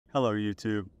Hello,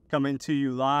 YouTube. Coming to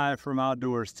you live from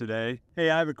outdoors today. Hey,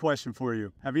 I have a question for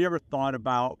you. Have you ever thought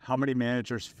about how many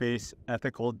managers face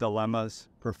ethical dilemmas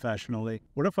professionally?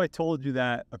 What if I told you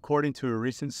that, according to a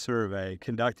recent survey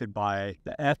conducted by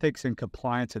the Ethics and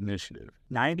Compliance Initiative,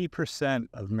 90%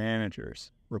 of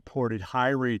managers reported high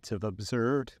rates of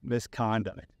observed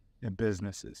misconduct in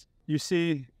businesses? You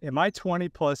see, in my 20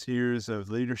 plus years of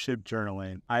leadership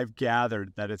journaling, I've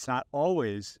gathered that it's not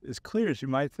always as clear as you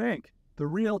might think. The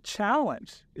real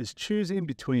challenge is choosing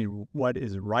between what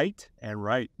is right and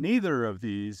right. Neither of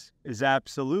these is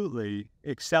absolutely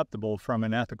acceptable from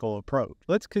an ethical approach.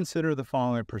 Let's consider the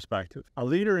following perspective. A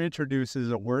leader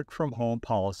introduces a work-from-home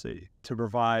policy to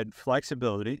provide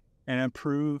flexibility and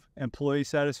improve employee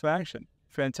satisfaction.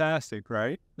 Fantastic,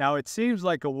 right? Now, it seems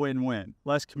like a win-win.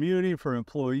 Less commuting for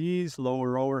employees,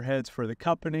 lower overheads for the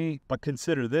company. But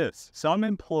consider this. Some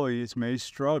employees may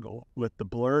struggle with the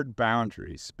blurred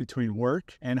boundaries between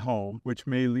work and home, which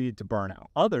may lead to burnout.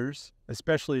 Others,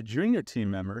 especially junior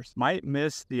team members, might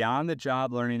miss the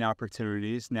on-the-job learning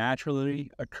opportunities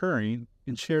naturally occurring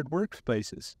in shared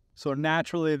workspaces. So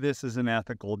naturally, this is an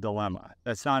ethical dilemma.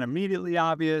 That's not immediately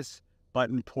obvious, but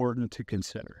important to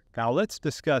consider. Now let's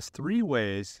discuss 3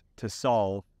 ways to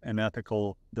solve an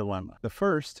ethical dilemma. The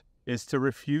first is to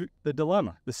refute the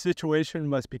dilemma. The situation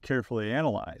must be carefully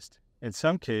analyzed. In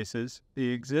some cases,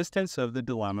 the existence of the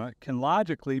dilemma can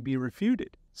logically be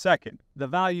refuted. Second, the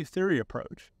value theory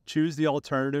approach. Choose the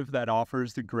alternative that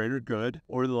offers the greater good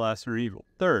or the lesser evil.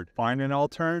 Third, find an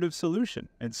alternative solution.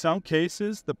 In some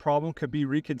cases, the problem could be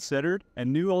reconsidered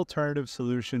and new alternative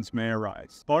solutions may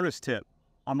arise. Bonus tip.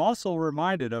 I'm also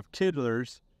reminded of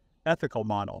Kidler's ethical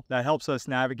model that helps us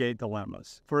navigate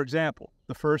dilemmas. For example,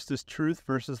 the first is truth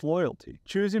versus loyalty,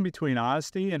 choosing between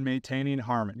honesty and maintaining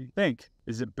harmony. Think,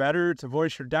 is it better to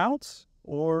voice your doubts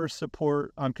or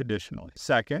support unconditionally?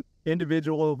 Second,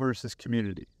 individual versus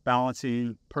community,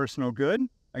 balancing personal good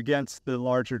against the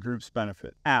larger group's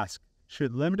benefit. Ask,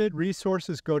 should limited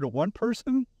resources go to one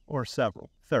person or several?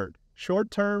 Third,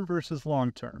 short-term versus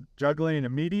long-term, juggling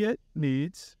immediate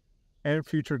needs and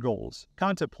future goals.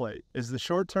 Contemplate, is the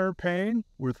short-term pain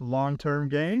worth long-term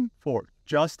gain? Fourth,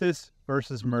 justice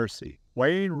versus mercy,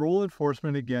 weighing rule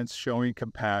enforcement against showing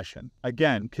compassion.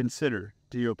 Again, consider,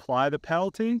 do you apply the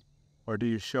penalty or do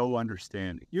you show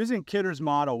understanding? Using Kidder's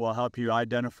model will help you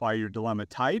identify your dilemma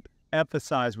type,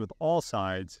 emphasize with all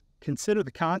sides, consider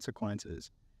the consequences,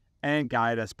 and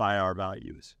guide us by our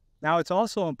values. Now, it's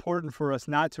also important for us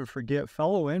not to forget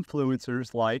fellow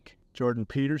influencers like Jordan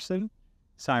Peterson,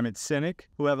 Simon Sinek,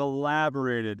 who have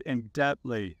elaborated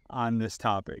in-depthly on this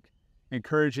topic,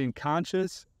 encouraging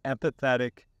conscious,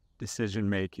 empathetic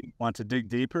decision-making. Want to dig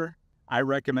deeper? I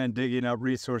recommend digging up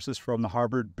resources from the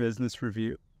Harvard Business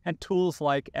Review and tools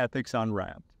like Ethics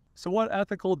Unwrapped. So what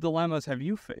ethical dilemmas have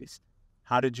you faced?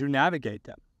 How did you navigate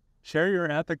them? Share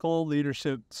your ethical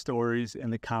leadership stories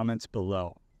in the comments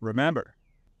below. Remember,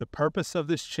 the purpose of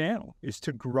this channel is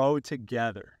to grow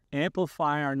together,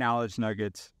 amplify our knowledge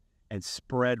nuggets, and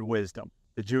spread wisdom.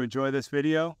 Did you enjoy this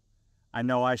video? I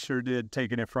know I sure did,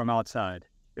 taking it from outside.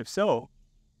 If so,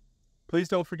 please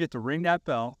don't forget to ring that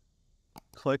bell,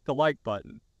 click the like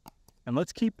button, and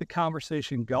let's keep the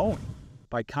conversation going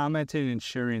by commenting and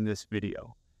sharing this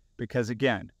video. Because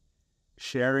again,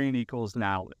 sharing equals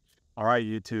knowledge. All right,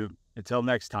 YouTube, until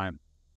next time.